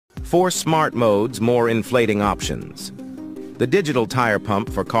4 smart modes, more inflating options. The digital tire pump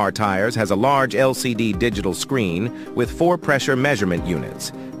for car tires has a large LCD digital screen with 4 pressure measurement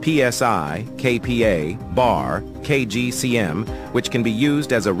units, PSI, kPa, bar, kg, cm, which can be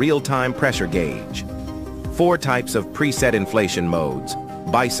used as a real-time pressure gauge. 4 types of preset inflation modes: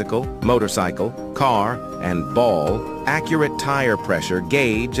 bicycle, motorcycle, car, and ball, accurate tire pressure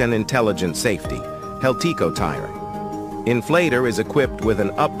gauge, and intelligent safety. Helteko tire. Inflator is equipped with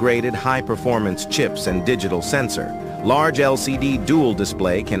an upgraded high-performance chips and digital sensor. Large LCD dual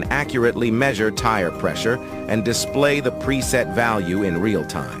display can accurately measure tire pressure and display the preset value in real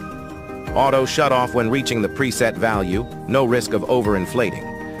time. Auto shut-off when reaching the preset value, no risk of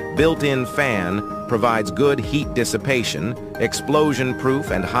over-inflating. Built-in fan provides good heat dissipation,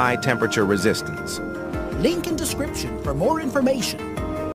 explosion-proof, and high temperature resistance. Link in description for more information.